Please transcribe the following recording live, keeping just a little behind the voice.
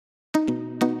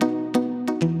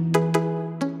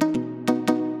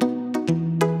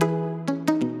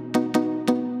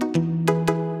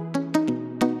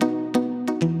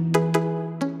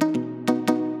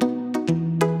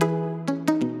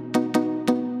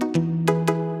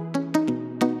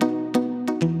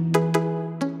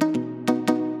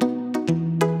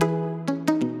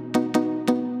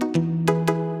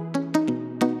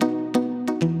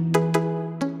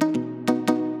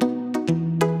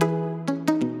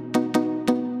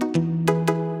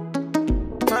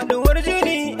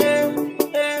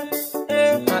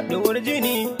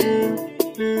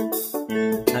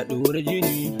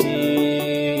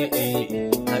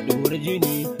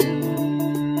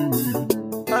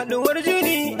haduwar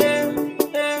jini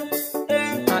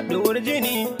haduwar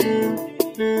jini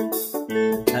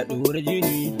haduwar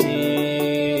jini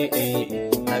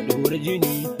haduwar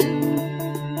jini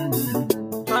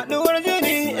haduwar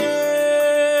jini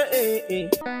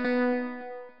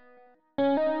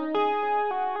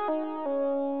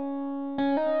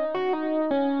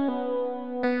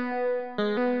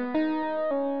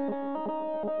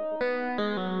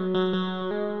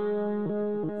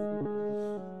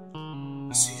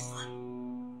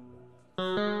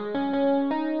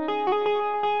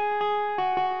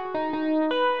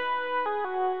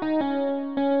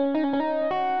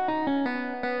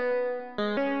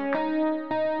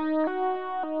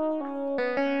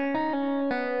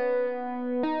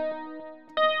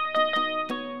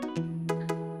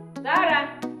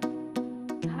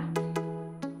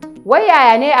Wai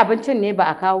yaya ne abincin ne ba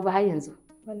a kawo ba har yanzu?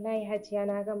 Wallahi Hajiya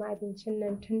na gama abincin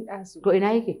nan tun ɗazu. To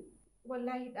ina yake?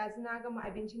 Wallahi ɗazu na gama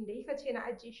abincin da kika ce na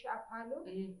ajiye shi a falo?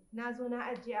 Na zo na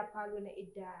ajiye a falo na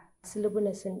idda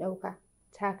Sulbuna sun ɗauka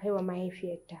ta kai wa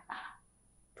mahaifiyarta.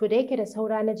 To da yake da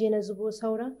saura na je na zubo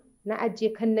sauran na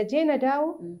ajiye kan na je na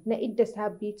dawo na idda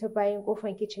sabbi ta bayan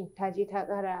kofar kicin ta je ta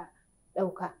ƙara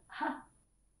ɗauka.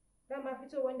 Dama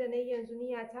fito wanda na yi yanzu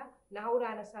niyyata na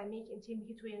haura na same ki in ce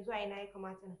miki to yanzu a ina ya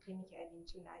kamata na kai miki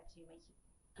abincin na ajiye miki.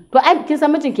 To ai kin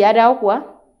san mijinki ya dawo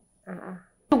kuwa? A'a.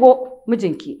 Shigo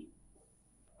mijinki.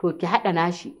 To ki haɗa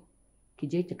nashi ki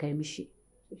je ki kai mishi.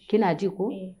 Kina ji ko?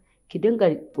 Ki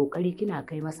dinga kokari kina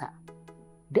kai masa.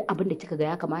 Duk abin da kika ga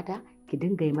ya kamata ki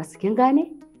dinga yi masa. Kin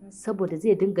gane? Saboda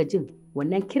zai dinga jin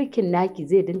wannan kirkin naki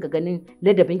zai dinga ganin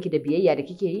ladabinki da biyayya da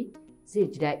kike yi. Zai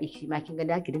ji daɗi shi ma kin ga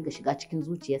da ki dinga shiga cikin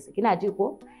zuciyarsa. Kina ji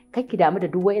ko? Kar ki damu da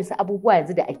duk wa'insu abubuwa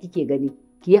yanzu da kike gani.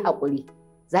 Ki yi haƙuri.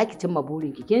 Za ki cimma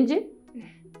burinki. Kin ji?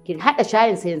 Ki haɗa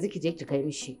shayinsa yanzu ki je ki kai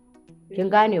mishi. Kin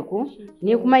gane ko?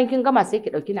 Ni kuma in kin gama sai ki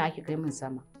ɗauki na ki kai min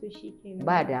sama.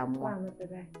 Ba damuwa.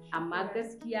 Amma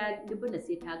gaskiya Dubuna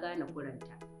sai ta gane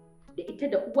kuranta. Da ita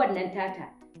da uwan nan tata.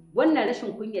 Wannan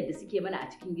rashin kunyar da suke mana a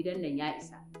cikin gidan nan ya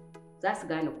isa. Za su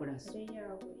gane kuransu.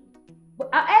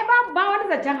 Ai ba wani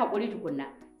zancen haƙuri tukunna.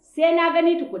 Sai na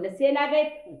gani tukunna sai na ga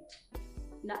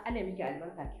na ana miki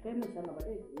albarka ki kai min sama ba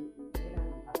zai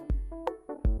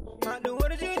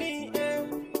haduwar jini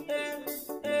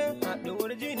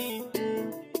haduwar jini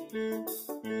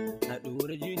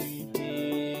haduwar jini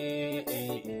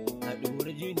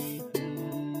haduwar jini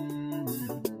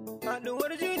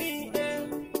haduwar jini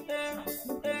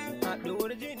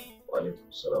haduwar jini. Wa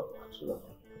alaikum salam wa rahmatullah.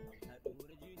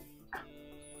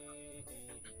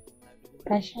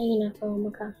 Ka shayi na kawo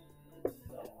maka.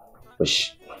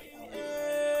 Bashi.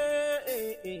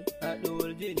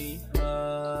 Haduwar jini.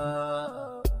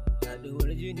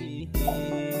 Haduwar jini.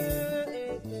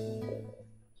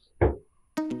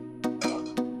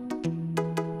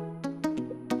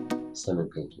 Sanin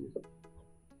kanki ne.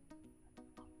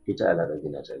 Ita A.R.A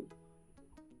gina ta ne.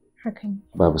 Haka ne.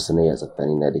 Babu sanayya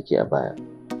tsakanina da ke a baya.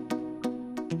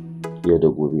 Yau da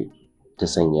gobe ta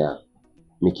sanya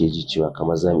muke ji cewa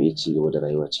kamar za mu iya ci gaba da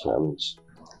rayuwa cikin aminci.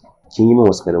 Kin yi min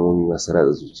wasu kalmomi masu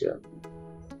ratsa zuciya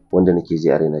wanda nake ji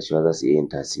a raina cewa za su iya yin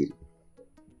tasiri,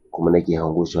 kuma nake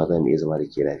hango cewa za mu iya zama da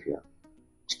ke lafiya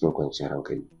cikin kwanciyar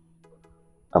hankali.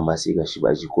 Amma sai gashi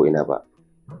ba ji ko ina ba,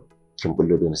 kin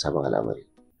bullo da wani sabon al'amari.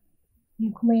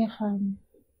 Me kuma ya faru?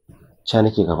 Ca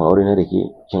nake kafin aure na da ke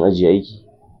kin ajiye aiki?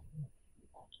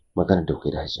 Maganar da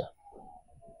kai da Hajiya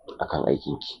akan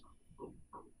aikinki.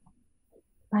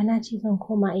 Ba na ce zan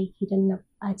koma aiki don na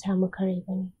ɓata maka rai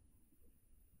ba ne.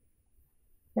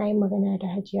 Na yi magana da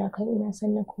Hajiya akan ina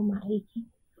son na koma aiki,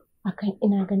 akan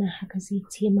ina ganin haka zai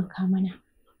taimaka mana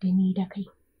da ni da kai,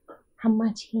 har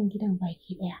ma cikin gidan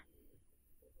baki ɗaya.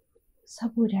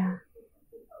 Saboda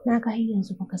na ga har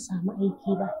yanzu baka samu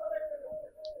aiki ba.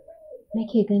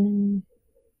 Nake ganin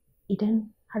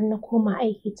idan har na koma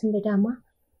aiki tun da dama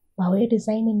ba wai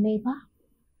resigning ne ba,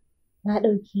 na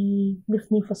ɗauki leave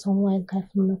ne for some while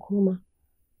kafin na koma.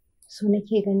 So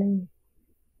nake ganin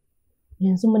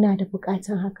yanzu muna da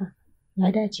buƙatar haka.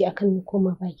 Ya dace akan na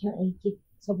koma bakin aiki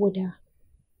saboda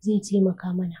zai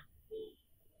taimaka mana.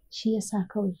 Shi yasa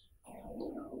kawai.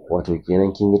 Wato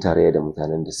kenan kin yi tarayya da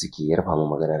mutanen da suke yarfa mu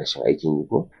magana rashin aikin yi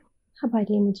ko? Haba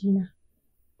dai mijina.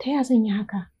 Ta ya zan yi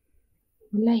haka?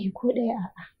 Wallahi ko ɗaya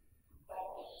a'a.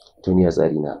 To ni a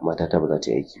tsarina matata ba za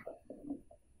ta yi aiki ba.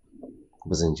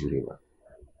 Ba zan jure ba.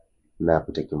 Na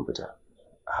fita kin fita.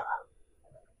 A'a.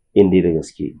 In dai da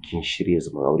gaske kin shirya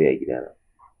zaman aure a gidana.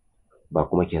 Ba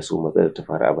kuma kin so matsalar ta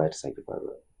fara a baya ta sake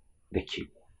faruwa da ke.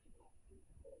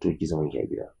 To ki zaman ki a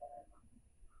gida.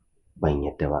 Ban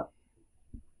yadda ba.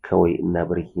 Kawai in na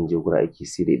bar kin je gurin aiki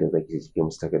sai dai idan zaki je kai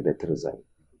musu takardar ta resign.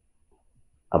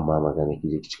 amma magana ki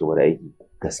je ki cigaba da aiki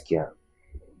gaskiya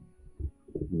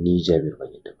ni Jabir ban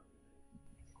yadda ba.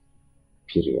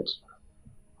 Period.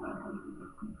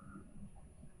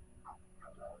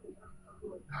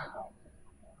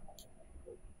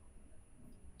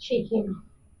 Shi kenan.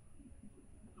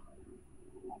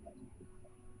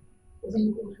 Zan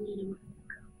yi umarni da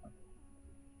mahaifiyarka.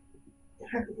 Da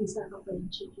haka zai sa ka farin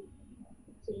ciki.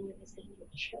 Zan yi nazari da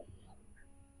insha Allah.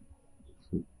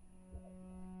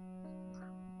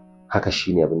 Haka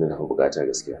shine abin da na fi buƙata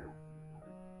gaskiya.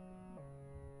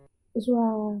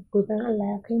 Zuwa goben Allah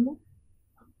ya kai mu,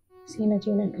 sai na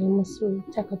je na kai musu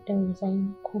takardar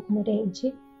resign ko kuma dai in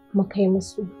ce mu kai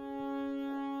musu.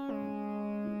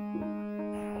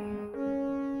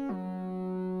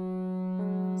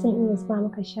 Zan iya zuba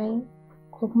maka shayi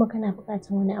ko kuma kana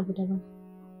buƙatar wani abu daban.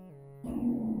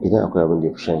 Idan akwai abin da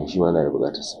ya fi shayin shi ma na da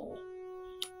buƙatar sa.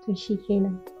 To shi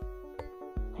kenan.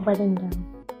 Barin da.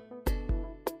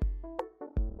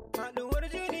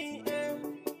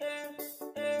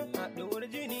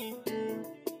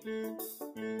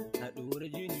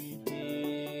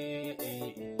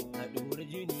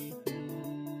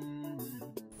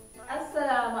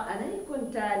 Assalamu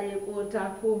alaikum ta leko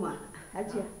ta koma.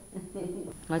 Hajiya.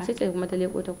 Mace ce kuma ta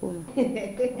leko ta koma.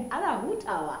 Ana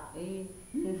hutawa.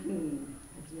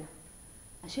 Hajiya.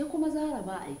 Ashe kuma Zara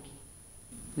ba aiki.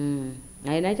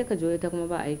 Ai na kika joye ta kuma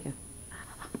ba aikin.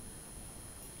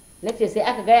 Nace sai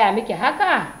aka gaya miki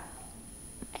haka?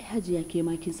 Ai Hajiya ke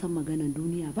ma kin san maganar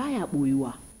duniya baya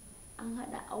boyuwa. An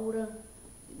hada auren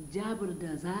Jabir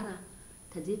da Zara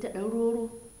ta je ta dan roro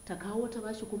ta kawo ta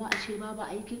bashi kuma ashe babu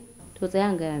aikin. To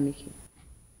tsayan gaya miki.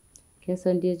 Kin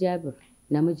san dai Jabir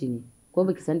namiji ne ko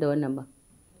baki san da wannan ba?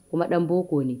 Kuma dan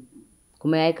boko ne.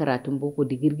 Kuma yayi karatun boko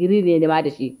digirgiri ne ma da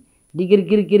shi.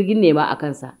 Digirgirgirgin ne ma a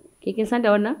kansa. Kin san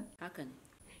da wannan? Haka ne.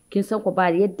 Kin san ku ba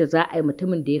yadda za a yi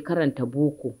mutumin da ya karanta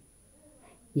boko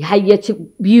ya hayyaci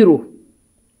biro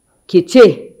ki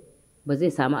ce ba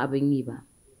zai samu abin yi ba.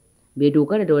 Bai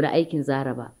dogara da wani aikin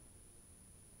Zara ba.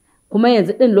 Kuma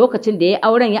yanzu din lokacin da ya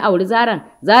auren ya auri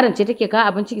Zaran ce take kawo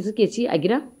abinci suke ci a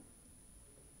gidan?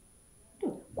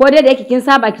 Ko dai da yake kin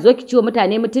saba ki zo ki ciwo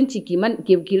mutane mutunci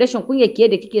ki rashin kunya ke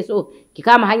da kike so ki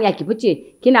kama hanya ki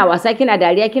fice kina wasa kina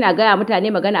dariya kina gaya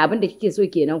mutane magana abin da kike so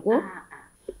kenan ko?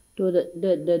 To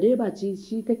da dai ba ci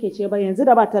shi take ce ba yanzu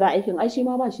da ba ta da aikin ai shi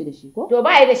ma ba shi da shi ko? To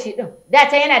ba yi da shi din. Da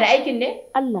can yana da aikin ne?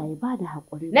 Allah ya bada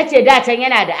hakuri. Nace da can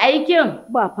yana da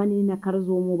aikin. Ba fa ni na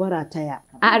karzo mu ba rataya.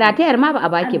 A ratayar ma ba a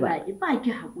baki ba. Allah ya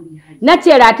baki hakuri Hajiya.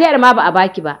 Nace ratayar ma ba a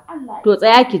baki ba. To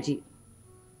tsaya ki ji.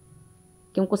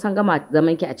 Kin kusan gama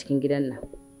zaman ki a cikin gidan nan.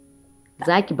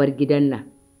 Za ki bar gidan nan.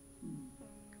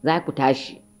 Za ku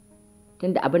tashi.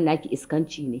 Tunda abin naki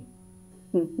iskanci ne.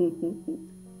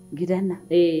 Gidan nan?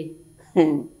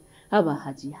 Haba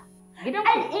Hajiya. Gidan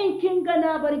ai in kin ga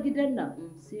na bar gidan nan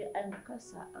sai an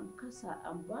kasa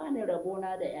an bani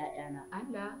rabona da ƴaƴana.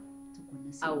 Allah.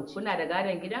 Tukunna sai. Au kuna da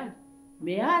gadon gidan?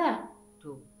 Me ya hana?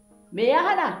 To. Me ya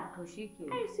hana? To shike.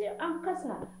 Ai sai an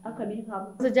kasa aka mika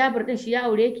mu. Su Jabir din shi ya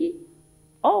aure ki?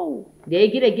 Oh. Da ya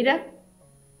gina gidan?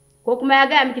 Ko kuma ya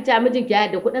gaya miki cewa mijinki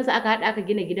ya da kuɗinsa aka haɗa aka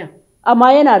gina gidan?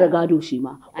 Amma yana da gado shi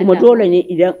ma, kuma dole ne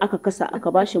idan aka kasa aka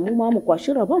bashi mu ma mu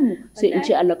kwashi rabon mu sai in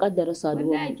ce Allah kaddara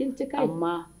saduwa.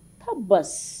 Amma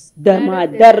tabbas da ma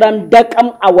daram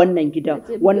dakam a wannan gidan,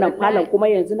 wannan falon kuma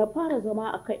yanzu na fara zama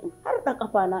a kai in har da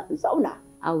kafa na in zauna.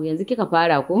 Au yanzu kika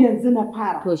fara ko? Yanzu na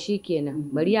fara. To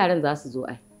shikenan, bari yaran za su zo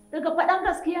ai. Daga faɗan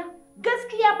gaskiya,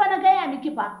 gaskiya fa na gaya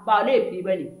miki fa ba laifi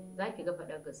bane. Za ki ga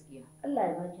faɗan gaskiya. Allah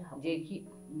ya baki haƙuri. Je ki,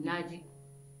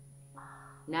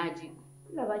 naji.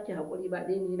 Allah baki haƙuri ba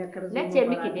dai ni na karzo. Na ce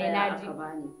miki dai naji.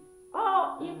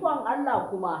 Oh, ikon Allah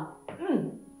kuma.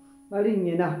 Bari in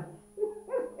yi na.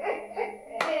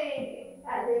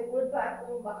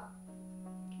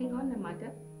 Kin ga wannan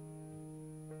matar?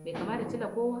 Bai kama da cila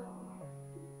kowa?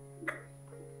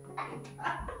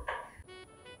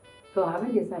 To abin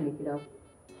da ya sa ni kira ku.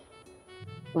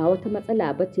 Ba wata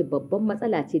matsala ba ce, babban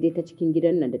matsala ce dai ta cikin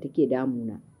gidan nan da take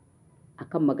damuna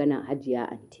akan maganar Hajiya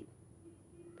Anti.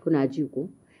 Kuna ji ko?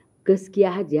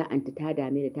 Gaskiya Hajiya Anti ta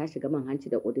dame da ta shiga man hanci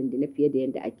da na fiye da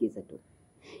yadda ake zato.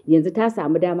 Yanzu ta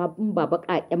samu dama in ba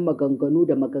baƙaƙen maganganu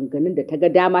da maganganun da ta ga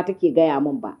dama take gaya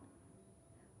min ba.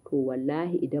 To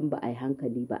wallahi idan ba a yi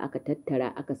hankali ba aka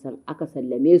tattara aka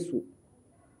sallame su.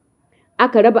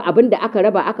 Aka raba abin da aka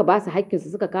raba aka ba su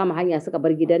haƙƙinsu suka kama hanya suka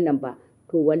bar gidan nan ba.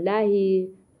 To wallahi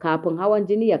kafin hawan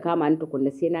jini ya kama ni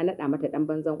tukunna sai na naɗa mata ɗan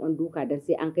banzan ƙwan duka don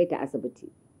sai an kai ta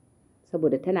asibiti.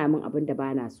 Saboda tana min abin da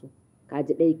ba na so.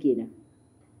 Kaji ɗai kenan.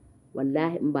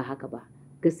 Wallahi in ba haka ba.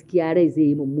 Gaskiya rai zai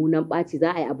yi mummunan ɓaci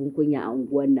za a yi abin kunya a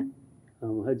unguwan nan.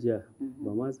 Hajiya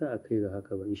ba ma za a kai ga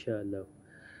haka ba insha Allah.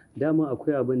 Dama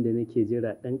akwai abin da nake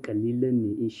jira ɗan ƙalilan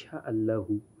ne insha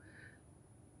Allahu.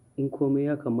 In komai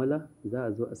ya kammala za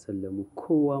a zo a sallami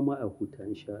kowa ma a huta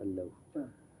insha Allahu.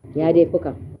 Ya dai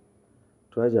fuka.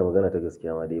 To hajiya magana ta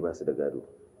gaskiya ma dai ba su da gado.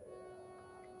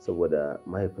 Saboda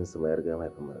mahaifinsu ma ya riga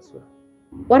mahaifin mu rasuwa.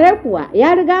 Ƙwarai kuwa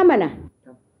ya riga mana.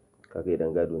 Kaga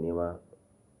idan gado ne ma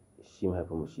shi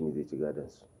mahaifinmu shi ne zai ci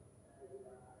gadonsu.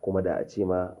 Kuma da a ce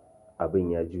ma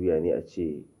abin ya juya ne a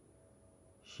ce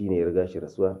shi ne ya riga shi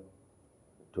rasuwa,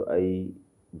 to ai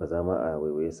ba za ma a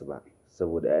waiwaye su ba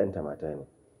saboda 'ya'yanta mata ne.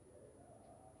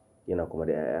 Yana kuma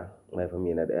da 'ya'ya, mahaifinmu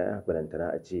yana da 'ya'ya, balantana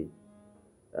a ce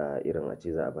irin a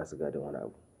ce za a ba su gadon wani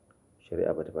abu.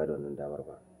 Shari'a ba ta ba da wannan damar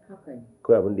ba.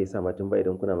 Kawai abin da ya sa ma tun ba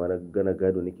idan kuna ma gana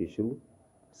gado nake shiru,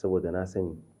 saboda na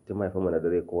sani tun mahaifinmu na da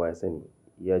rai kowa ya sani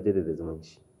ya jaddada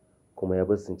zumunci kuma ya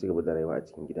bar sun ci gaba da rayuwa a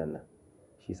cikin gidan nan.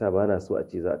 Shi sa ba na so a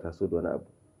ce za a taso da wani abu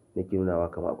nake nunawa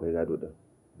kamar akwai gado din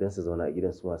don su zauna a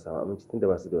gidan su ma samu aminci tunda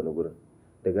ba su da wani gurin.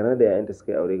 Daga nan da 'ya'yanta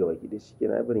suka yi aure gaba ki shi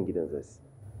kenan barin gidan za su.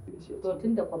 To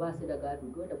tunda ku ba su da gado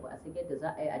dole ku a san yadda za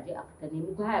a yi aje a fita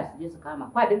nemi ku haya su je su kama.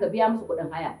 Kwa dinga biya musu kuɗin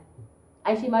haya.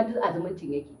 Ai shi ma duk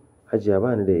azumuncin yake. Hajiya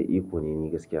ba ni da iko ne ni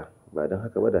gaskiya. Ba don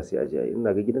haka ba da sai a je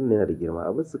ina ga gidan nan yana da girma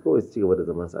abin su kawai su ci gaba da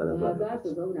zaman su a nan ba za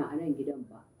su zauna a nan gidan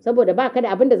ba saboda baka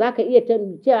da abin da zaka iya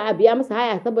cewa a biya musu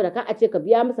haya saboda ka a ce ka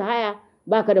biya musu haya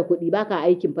baka da kuɗi baka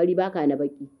aikin fari baka na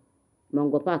baki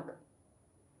Mango Park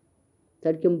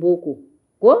sarkin boko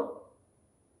ko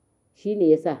shine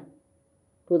yasa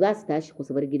to za su tashi ku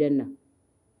su bar gidan nan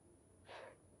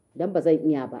dan ba zan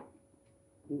iya ba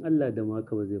in Allah da ma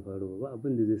haka ba zai faru ba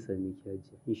abin da zai same ki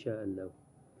hajiya insha Allah.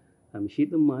 Amshi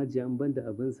din ma hajiya an banda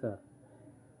abinsa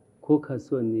ko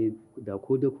kasuwan ne da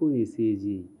ko dako ne sai ya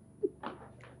je.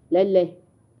 Lallai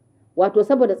wato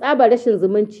saboda tsabar rashin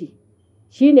zumunci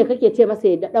shine kake ce masa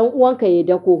ya dan uwanka ya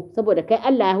dako saboda kai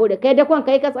Allah ya hore kai dakon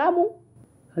kai ka samu.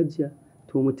 Hajiya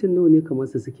to mutum nawa ne kamar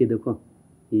sa suke dakon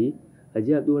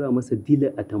aje a dora masa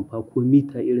dila a tamfa ko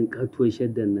mita irin katuwar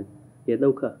shaddan nan ya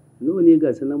dauka nawa ne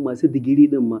ga sanan masu digiri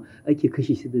din ma ake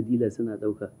kashe shi da dila suna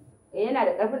dauka. Yana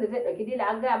da ƙarfin da zai ɗauki dila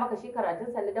an gaya maka shi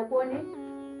karatun sa na dako ne?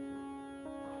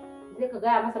 Zai ka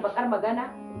gaya masa bakar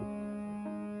magana?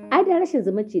 Ai da rashin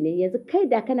zumunci ne yanzu kai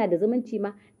da kana da zumunci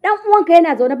ma dan uwanka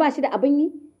yana zaune ba shi da abin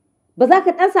yi ba za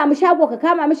ka dan samu shago ka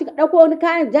kama mishi ka ɗauko wani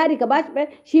kayan jari ka bashi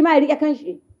shi ma ya riƙe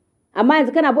kanshi amma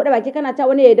yanzu kana buɗe baki kana ta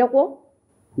wani ya dako?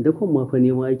 Dakon ma fa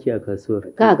nema ake a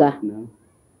kasuwar. Kaga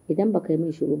idan baka yi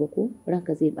min shiru ba ko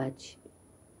ranka zai ɓaci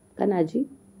kana ji?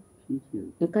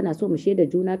 In kana so mu shaida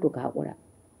juna to ka haƙura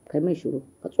kai mai shiru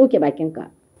ka tsoke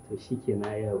bakinka to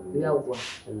shikenan ya haƙuri yawwa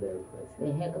Allah ya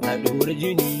fasa haɗuwar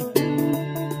jini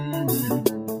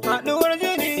haɗuwar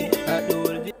jini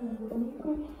haɗuwar jini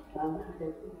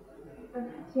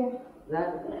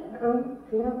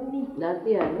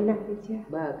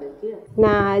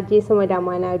na je sama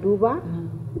dama na duba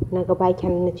na ga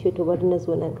bakin na ce to bari na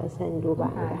zo nan kasan duba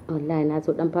wallahi na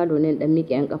zo dan falo ne dan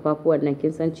miƙe yan kafafuwan nan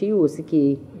kin san ciwo suke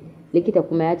yi likita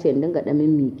kuma ya ce in dinga dan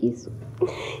miƙe su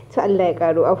to Allah ya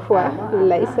karo afuwa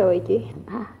Allah ya sauke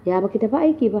ya baki tafi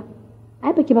aiki ba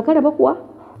ai baki makara ba kuwa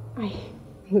ai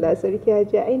da sarki ya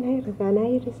ce ai na yi riga na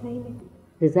yi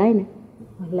resign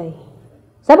wallahi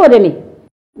saboda me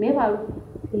ya faru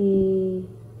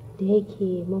da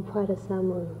yake mun fara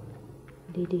samun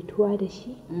daidaituwa da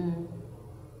shi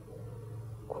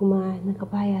kuma naga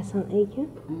baya son aikin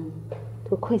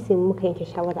to kawai sai muka yanke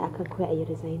shawara akan kawai a yi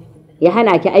resign ya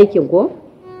hana ki aikin ko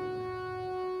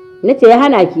nace ya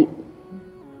hana ki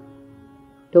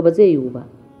to ba zai yiwu ba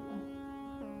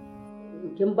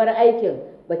kin bar aikin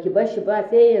baki bar shi ba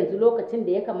sai yanzu lokacin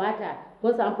da ya kamata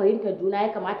kun samu fahimtar juna ya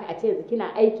kamata a ce yanzu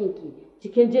kina aikin ki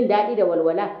cikin jin daɗi da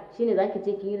walwala shine zaki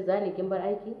ce kin yi resign kin bar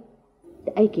aiki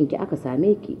da aikin ki aka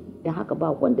same ki dan haka ba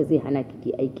wanda zai hana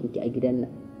ki aikin ki a gidan nan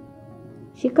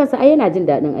shi kansa ai yana jin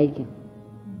daɗin aikin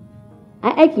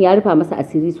ai aikin ya rufa masa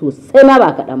asiri sosai ma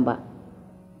ba kaɗan ba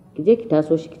ki je ki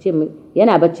taso shi ki ce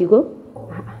yana bacci ko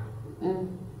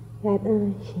ya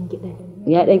dan shingida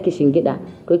ya dan ki shingida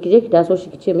to ki je ki taso shi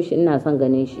ki ce mishi ina son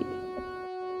ganin shi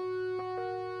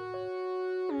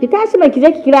ki tashi ba ki je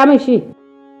ki kira min shi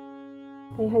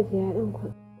ai hajiya dan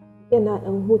ku yana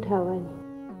dan hutawa ne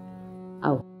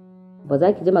au ba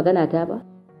za ki ji magana ta ba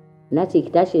na ce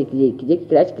ki tashi ki je ki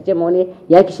kira shi ki ce ma wani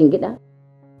ya ki shingida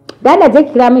dala je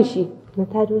ki kira min shi na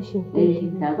tado shi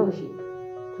tado shi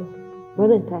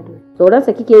barin tado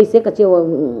tsoronsa kike yi sai ka ce wa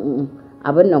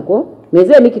abin nan ko me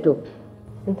zai miki to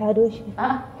in tado shi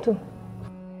to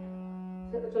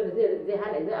sai ka ce zai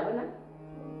hana zai abin nan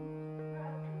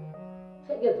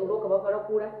sai ya tsoro ka ba fara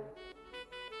kura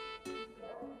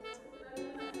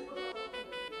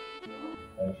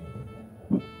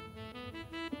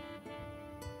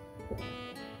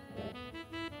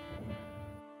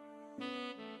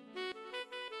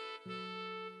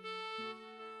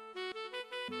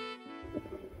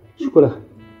Shukura.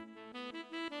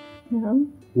 Na'am.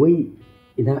 Wai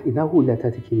ina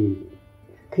hulata take ne?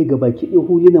 Kai ga baki ɗaya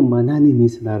hulunan ma na neme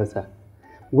su na rasa.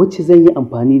 Wacce zan yi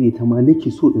amfani da ita ma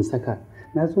nake so in saka.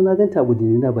 Na so na ganta abu da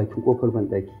ni na bakin kofar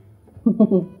banɗaki.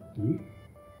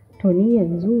 To ni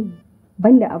yanzu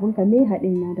banda abinka me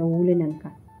haɗin na da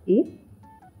hulunanka?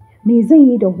 Me zan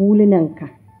yi da hulunanka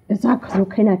da za ka zo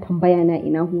kana tambaya na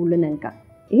ina hulunanka?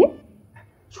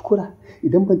 Shukura,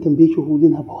 idan ban tambaye ki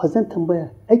huluna ba, wa zan tambaya?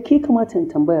 Ai ke kamata in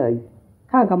tambaya yi.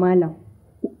 Ka ga malam,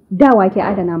 dawa ke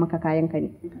adana maka kayanka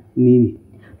ne? Ni ne.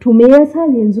 To me yasa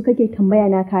yanzu kake tambaya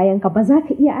na kayanka? Ba za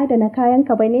ka iya adana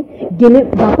kayanka ba ne?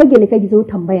 Ba fa gele kake zo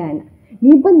tambaya na.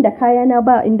 Ni ban da kayana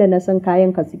ba inda na san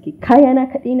kayanka suke.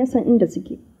 Kayana kaɗai na san inda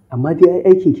suke. Amma dai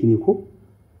ai aikin ki ne ko?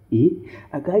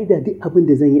 A ka'ida duk abin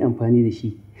da zan yi amfani da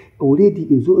shi, already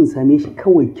in zo in same shi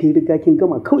kawai kin riga kin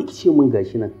gama kawai ki ce min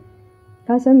gashi nan.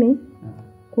 Ka san me?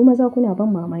 Ko maza kuna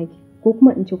ban mamaki ko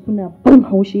kuma in ce kuna ban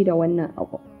haushi da wannan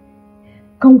abu.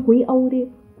 Kan ku yi aure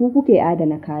ku kuke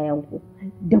adana kayanku.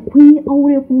 Da kun yi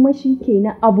aure kuma shi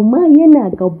kenan abu ma yana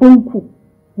gaban ku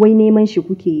wai neman shi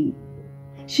kuke yi.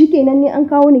 Shi kenan ne an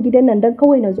kawo ni gidan nan don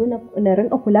kawai na zo na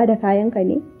rinka kula da kayanka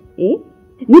ne?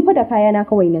 Ni fa da kayana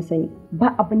kawai na sani.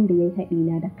 Ba abin da ya yi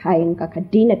haɗina da kayanka ka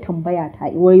daina tambaya ta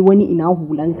wai wani ina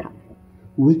hulanka.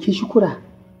 Wai ke Shukura,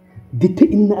 duk ta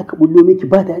inda aka bullo miki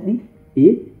ba daɗi?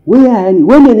 Wai yaya ne?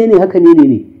 Wai menene haka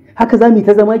ne? Haka za mu yi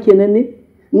ta zama kenan ne?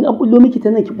 In an bullo miki ta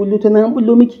nan ki bullo ta nan, an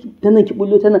bullo miki ta nan ki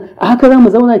bullo ta nan. A haka za mu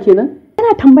zauna kenan?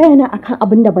 Kana tambaya na akan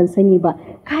abin da ban sani ba.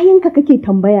 Kayanka kake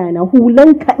tambaya na,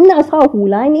 hulanka ina sa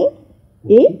hula ne?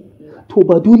 To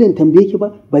ba dole in tambaye ki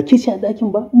ba, ba ke shi a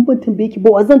ɗakin ba, in ban tambaye ki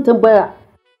ba wa zan tambaya?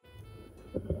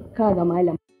 Ka ga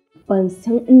malam, ban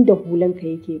san inda hulanka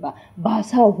yake ba, ba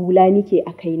sa hula nike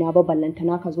a kaina ba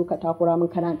ballantana ka zo ka takura min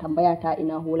kana tambaya ta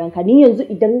ina hulanka. Ni yanzu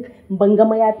idan ban ga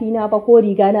mayafi na ba ko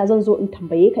riga na zan zo in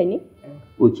tambaye ka ne?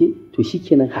 Okay, to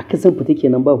shikenan haka zan fita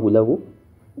kenan ba hula ko?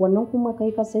 Wannan kuma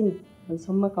kai ka sani, ban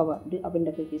san maka ba duk abin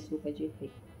da kake so ka je kai.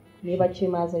 Me bacce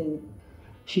ma zan yi.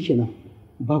 Shikenan,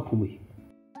 ba komai.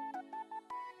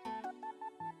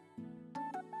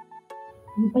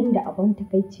 Ban da abin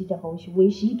takaici da haushi wai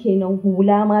shi kenan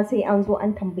hula ma sai an zo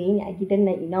an tambaye ni a gidan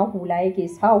nan ina hula yake,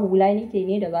 sa hula nake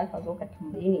ne da za ka zo ka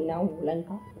tambaye ni ina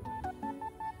hulanka.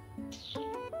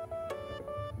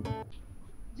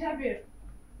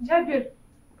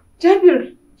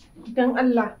 Jabir, dan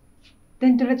Allah,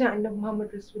 dan darajar Annabi Muhammad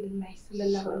Rasulullahi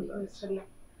sallallahu alaihi wasallam,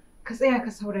 ka tsaya ka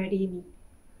saurare ni.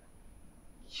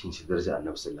 Shin shi darajar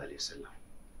Annabi sallallahu alaihi wasallam.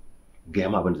 Gaya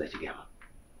ma abin da zaki gaya ma.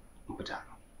 In fita.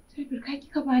 Jabir, ka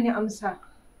kika bani amsa.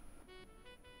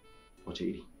 Wace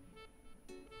iri?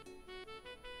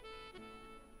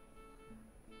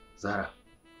 Zara,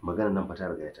 maganar nan fa ta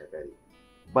riga ta kare.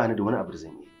 Ba ni da wani abu da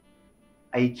zan yi.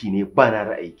 Aiki ne ba na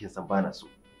ra'ayi kin san ba na so.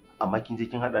 Amma kin je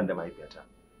kin haɗa da mahaifiyata.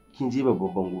 Kin je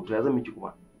babban bango to ya zan miki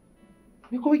kuma.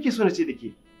 Me kuma kike so na ce da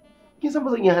ke? Kin san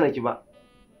ba zan iya hana ki ba.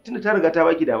 Tunda ta riga ta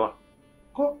baki dama.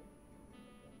 Ko?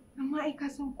 Amma ai ka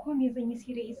san ko me zan yi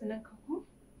sai da izinin ka ko?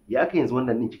 Ya aka yanzu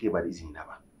wannan din kike ba da izini na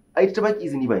ba. Ai ta baki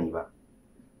izini ba ni ba.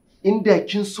 Inda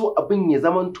kin so abin ya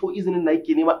zamanto izinin na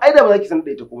yake nema, ai da ba za ki sanar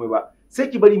da ita komai ba. Sai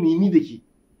ki bari mu yi ni da ke.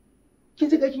 Kin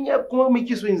ji kin ya kuma me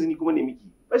kike so yanzu ni kuma ne miki.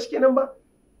 Ba shi kenan ba.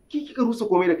 Ki kika rusa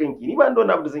komai da kanki. Ni ba da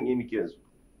wani abu da zan yi miki yanzu.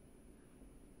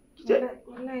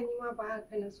 Wallahi ni ma ba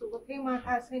haka na so ba, kai ma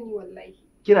ka sani wallahi.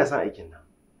 Kina son aikin nan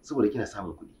saboda kina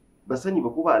samun kuɗi. Ban sani ba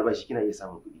ko ba albashi kina iya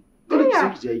samun kuɗi. Dole ki so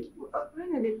ki je aiki.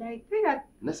 Subhanallahi, kai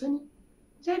na sani.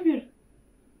 Jabir,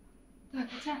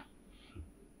 dakata.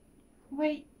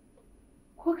 Wai,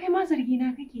 ko kai ma zargi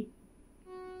na kake?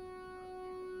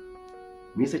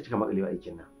 Me yasa kika makale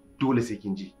aikin nan? Dole sai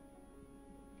kin je.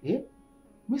 Me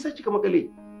yasa kika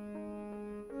makale?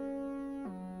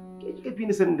 Ke kika fi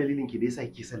ni sanin dalilin ki da yasa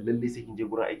kike san lalle sai kin je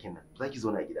gurin aikin nan. Ba za ki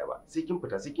zauna a gida ba. Sai kin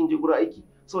fita, sai kin je gurin aiki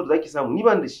saboda za ki samu ni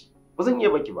ba ni da shi. Ba zan iya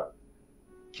baki ba.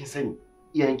 Kin sani,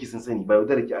 iyayenki sun sani ba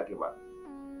yaudara ki akai ba.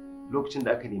 Lokacin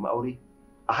da aka nemi aure,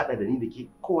 a haɗa da ni da ke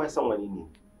kowa ya san wani ne.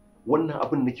 Wannan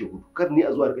abin nake gudu. Kar ni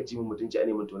a zuwa rika ci min mutunci a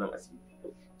neman tonan asiri.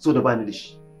 So da ba ni da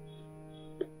shi.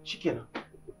 Shikenan.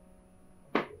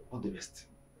 All the best.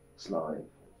 Assalamu alaikum.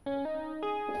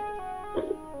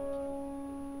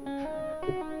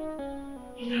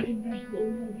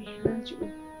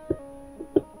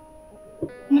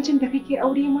 Mutum da kake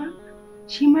aure ma,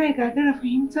 shi ma ya gagara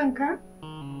fahimtan ka?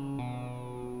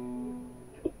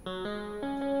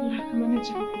 Allah kuma na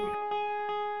ji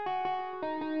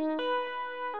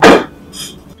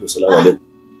To, salamu alaikum.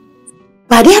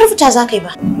 Ba dai har fita za ka yi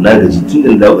ba. Na gaji tun da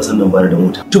na dawo ƙasar nan bani da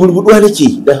mota. Tubulbuɗuwa nake,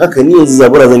 don haka ni yanzu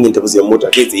zabura zan yi tafi siyan mota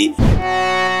kai tsaye.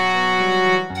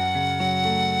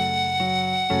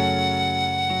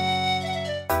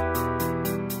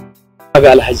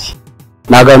 ga Alhaji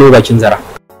na gano bakin zara.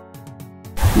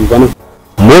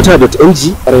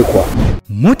 Mota.ng ƙwarai kuwa.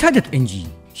 Mota.ng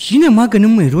shine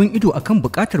maganin mai ruwan ido akan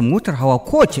buƙatar motar hawa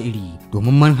kowace iri,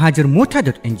 domin manhajar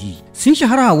Mota.ng sun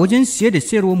shahara wajen siye da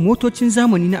sayarwar motocin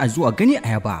zamani na a zuwa gani a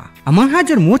yaba. A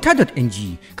manhajar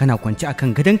Mota.ng kana kwance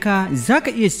akan gadonka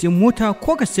zaka iya siyan mota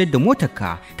ko ka sayar da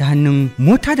motarka ta hannun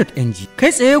Mota.ng.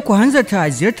 Kai tsaye ku hanzarta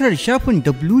ziyartar shafin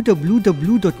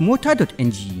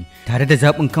www.mota.ng tare da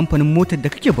zaɓin kamfanin motar da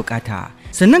kake bukata.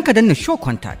 Sannan ka danna show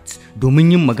contact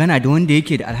domin yin magana da wanda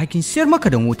yake da alhakin sayar maka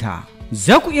da mota.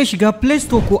 Za ku iya shiga Play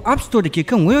Store ko App Store da ke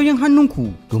kan wayoyin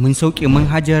hannunku domin sauƙe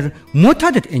manhajar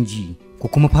Mota.ng ku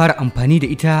kuma fara amfani da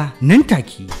ita nan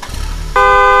take.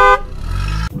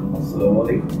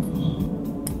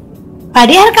 Ba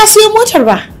dai har ka siyo motar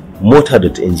ba.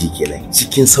 Mota.ng kenan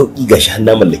cikin sauƙi gashi har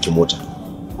na mallaki mota.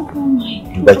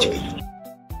 Duba ki gani.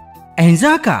 A yanzu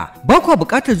haka ba kwa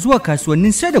buƙatar zuwa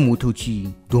kasuwannin sai da motoci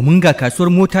domin ga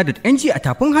kasuwar Mota.ng a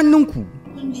tafin hannunku.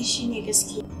 Wannan shine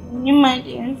gaskiya. Ni ma da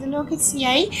yanzu lokaci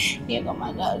yayi da ya gama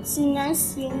da na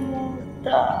siyo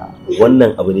mota.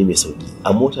 Wannan abu ne mai sauki.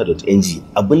 A Mota.ng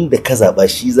abinda ka zaba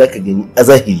shi zaka gani a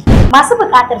zahiri. Masu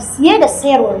buƙatar siye da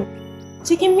sayarwa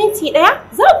cikin minti ɗaya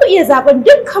za ku iya zaɓen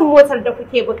dukkan motar da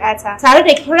kuke buƙata tare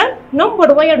da kiran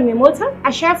nambar wayar mai motar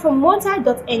a shafin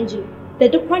Mota.ng. Da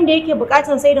duk wanda yake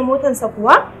buƙatar sai da motarsa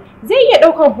kuwa zai iya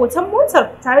ɗaukar hoton motar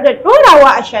tare da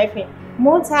ɗorawa a shafin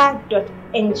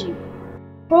Mota.ng.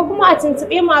 Ko kuma a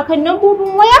tuntuɓe mu akan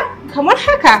lambobin waya kamar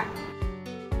haka.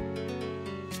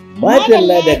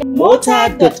 Madalla da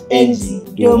Mota.ng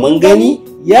domin gani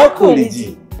ya kori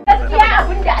ji. Gaskiya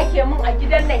abin da ake mun a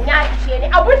gidan nan ya ishe ni.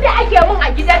 Abin da ake mun a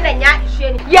gidan nan ya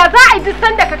ishe ni. Ya za a yi duk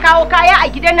sanda ka kawo kaya a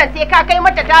gidan nan sai ka kai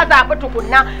mata ta zaɓi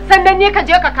tukunna. Sannan ne ka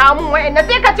je ka kawo mun wa'annan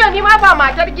sai ka ce ni ma ba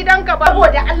matar gidanka ba.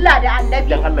 Saboda Allah da Annabi.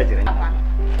 Dan Allah jira.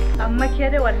 Amma ke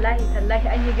dai wallahi tallahi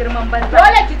an yi girman banza.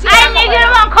 Dole ki ce an yi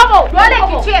girman kobo. Dole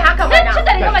ki ce haka mana. Ci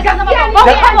da rigama ta zama babban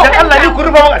kobo. Dan Allah ni ku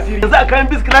rufa mun asiri. Yanzu a kayan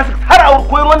bis classics har a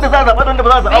koyar wanda za a zaɓa wanda ba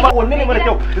za a zaɓa ba. Wanne ne mara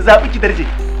kyau? Zaɓi ki darje.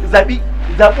 Zaɓi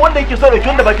wanda yake so da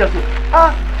wanda ba kya so.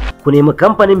 Ku nemi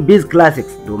kamfanin Biz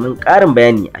Classics domin ƙarin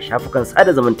bayani a shafukan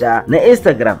sada zumunta na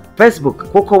Instagram, Facebook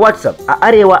ko WhatsApp a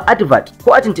Arewa Advert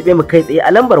ko a tuntuɓe mu kai tsaye a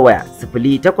lambar waya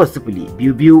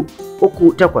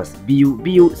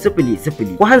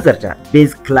 0800-22-38-2200 ko hanzarta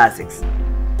Biz Classics.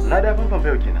 Na da fanfan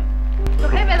fayo kenan. To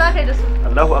kai me za ka yi da su?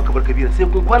 Allahu akbar kabira sai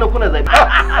kun kwana kuna zabi.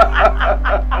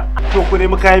 To ku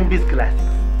nemi kayan Biz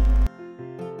Classics.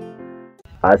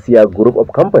 Asia Group of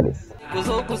Companies. Ku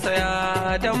zo ku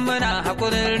saya don muna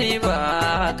hakurin riba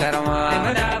karama.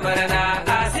 Muna barna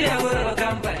Asia Group of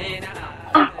Companies.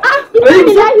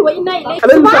 Lillahi wa inna ilaihi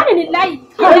subhanallahi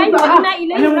wa inna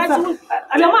ilaihi raji'un.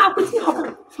 Jama'a ku ci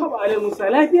haƙuri. Saba alaihi musa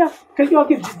lafiya kai kiwa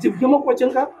ka jijjibge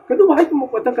makwacinka ka duba haƙƙin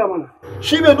makwataka mana.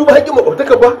 Shi bai duba haƙƙin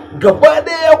makwataka ba gaba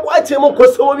ɗaya ya kwace min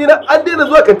kwastomomi na an daina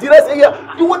zuwa kantina sayayya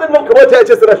duk waɗannan kamata ya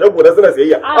ce suna shan gona suna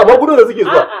sayayya amma gudun da suke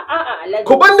zuwa.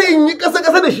 Ku banda in yi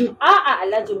ƙasa-ƙasa da shi. A'a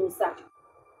Alhaji Musa.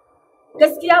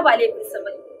 Gaskiya ba laifinsa ba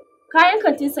ne. Kayan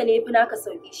kantinsa ne ya fi naka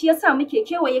sauki shi yasa muke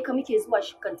kewaye ka muke zuwa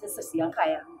shi kantinsa siyan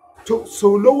kaya. To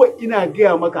sau nawa ina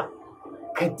gaya maka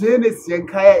ka daina siyan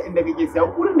kaya inda kake siya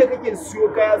wurin da kake siyo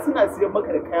kaya suna siyan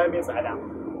maka da kaya mai tsada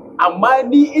amma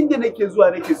ni inda nake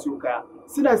zuwa nake siyo kaya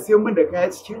suna siyan min da kaya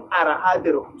cikin araha da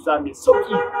rahusa mai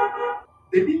sauki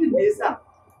dalilin da yasa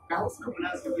ga Hausa kuma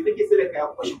sauki nake sayar da kaya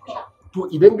kwashi. To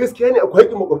idan gaskiya ne akwai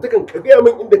haƙƙin makwabtakan ka gaya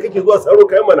min inda kake zuwa saro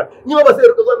kayan mana ni ma ba sai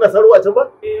rika zuwa ina saro a can ba.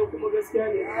 Kuma gaskiya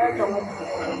ne ya kamata.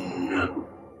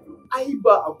 Ai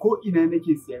ba a ko ina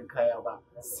nake siyan kaya ba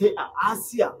sai a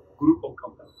Asia Group of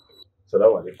Companies.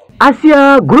 Assalamu alaikum.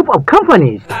 Asia Group of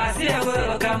Companies. Asia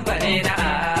Group of Companies na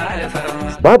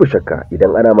alfarma. Babu shakka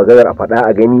idan ana maganar a faɗa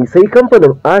a gani sai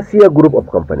kamfanin Asia Group of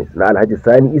Companies na Alhaji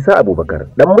Sani Isa Abubakar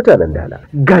dan mutanen Dala.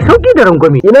 Ga sauki da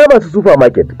rangwame. Ina masu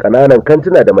supermarket, kananan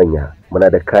kantuna da manya. Muna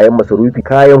da kayan masarufi,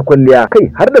 kayan kwalliya, kai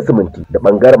har da siminti da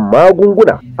bangaren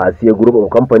magunguna. Asia Group of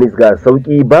Companies ga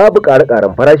sauki babu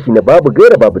ƙare-ƙaren farashi na babu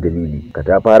gaira babu dalili.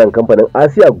 Katafaren kamfanin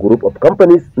Asia Group of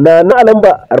Companies na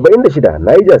lamba 46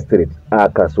 Niger Street a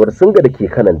kasuwar Singa da ke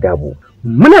kanan Dabo.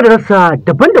 Muna da rassa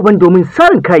daban-daban domin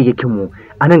sarin kayayyakinmu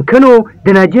a nan Kano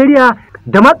da Najeriya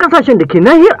da ma kasashen da ke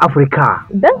nahiyar Afirka.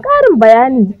 Don ƙarin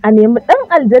bayani a nemi ɗan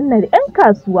aljannar 'yan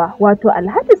kasuwa wato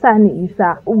Alhaji Sani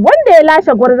Isa wanda ya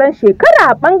lashe gwarzon shekara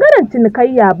a ɓangaren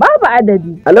cinikayya babu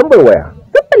adadi. A lambar waya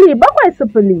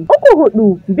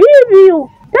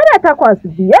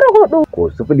 070-22-22-9854 ko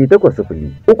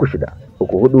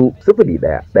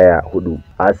 080-36-34-0114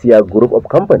 Asia Group of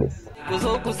Companies. Ku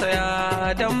zo ku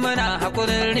saya don muna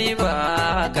hakurin riba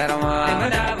karama.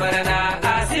 Muna barna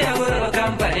Asia Group of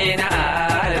Companies na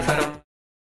alfarma.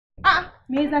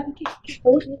 Me za ka ke?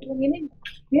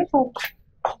 Me ya faru?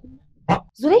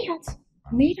 Zulaihat,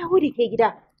 me ya dawo da ke gida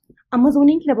a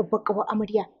mazauninki da babbar ƙawar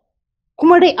amarya?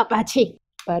 Kuma rai a ɓace.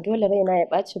 Ba dole raina ya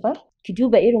ɓaci ba. Ki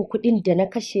duba irin kuɗin da na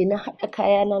kashe na haɗa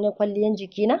kayana na kwalliyan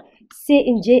jikina, sai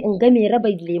in je in ga mai raba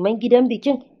leman gidan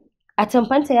bikin. A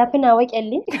tamfanta ya fi nawa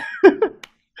ƙyalli?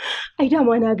 Ai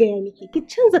dama na gaya miki, ki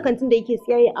canza kantin da yake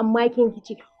siyayya amma kin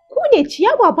kici. Ku ne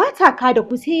ciyawa ba ta ka da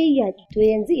ku sai yayi. To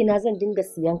yanzu ina zan dinga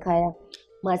siyan kaya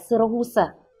masu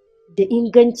rahusa da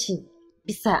inganci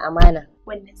bisa amana.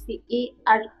 Wannan sai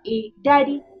A.R.A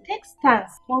Daddy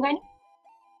Textiles. Kun gani?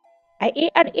 A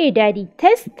A.R.A Daddy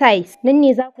Textiles nan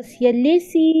ne za ku siyan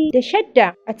lesi da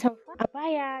shadda, a tamfa, a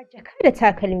baya, jaka da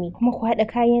takalmi. Kuma ku haɗa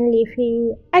kayan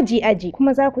lefe aji-aji.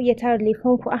 Kuma za ku iya tara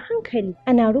lefenku a hankali.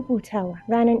 Ana rubutawa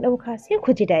ranar ɗauka sai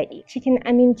ku ji daɗi. Cikin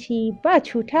aminci ba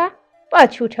cuta ba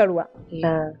cutarwa.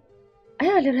 Ai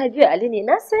Alhaji Ali ne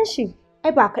na san shi.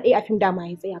 Ai ba kaɗai a fim dama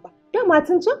ya tsaya ba. Dama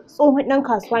tun can tsohon ɗan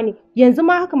kasuwa ne. Yanzu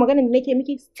ma haka maganar da nake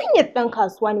miki sinyar ɗan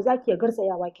kasuwa ne, za ki iya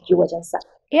garzayawa ki je wajensa.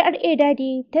 A.R.A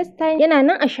Daddy Textile yana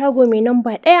nan a shago mai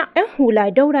namba 1 'yan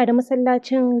hula daura da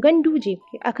masallacin Ganduje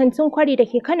a kantin kwari da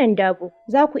ke kanan Dabo.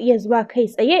 Za ku iya zuwa kai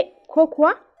tsaye ko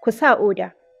kuwa ku sa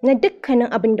oda na dukkanin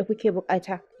abin da kuke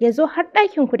bukata. Ya zo har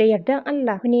ɗakin ku da yardan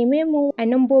Allah. Ku neme mu a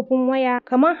nambobin waya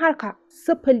kamar haka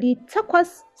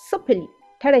 0800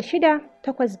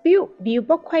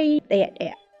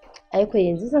 96822711. Aiko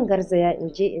yanzu zan garzaya in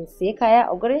je in sai kaya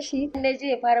a gurin shi. Na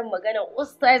je fara maganar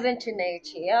ustazancin na ya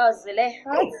ce ya Zulai.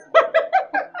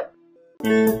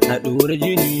 Haɗuwar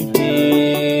jini,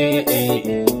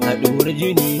 haɗuwar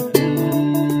jini,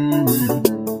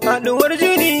 haɗuwar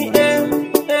jini,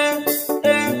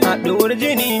 haɗuwar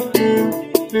jini,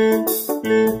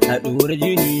 haɗuwar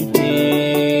jini,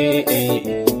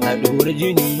 haɗuwar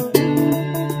jini,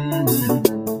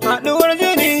 haɗuwar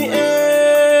jini,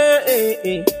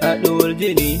 haɗuwar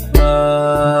jini,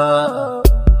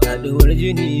 haɗuwar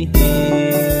jini.